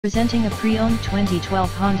Presenting a pre-owned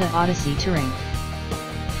 2012 Honda Odyssey Touring.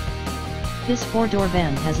 This four-door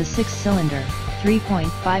van has a six-cylinder,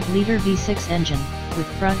 3.5-liter V6 engine, with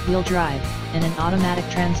front-wheel drive, and an automatic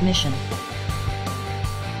transmission.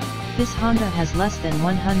 This Honda has less than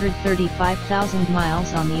 135,000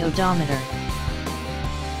 miles on the odometer.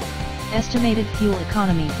 Estimated fuel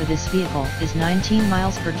economy for this vehicle is 19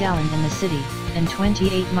 miles per gallon in the city, and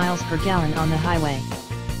 28 miles per gallon on the highway.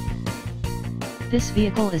 This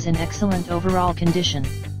vehicle is in excellent overall condition.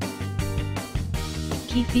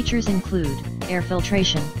 Key features include air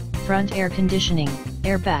filtration, front air conditioning,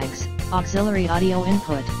 airbags, auxiliary audio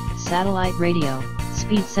input, satellite radio,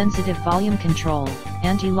 speed-sensitive volume control,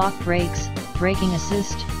 anti-lock brakes, braking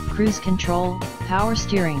assist, cruise control, power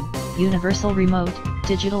steering, universal remote,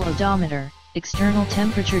 digital odometer, external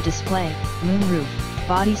temperature display, moonroof,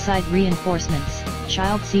 body side reinforcements,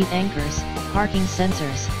 child seat anchors, parking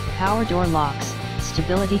sensors, power door locks,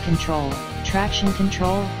 stability control, traction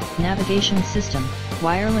control, navigation system,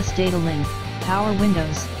 wireless data link, power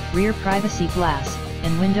windows, rear privacy glass,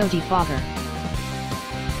 and window defogger.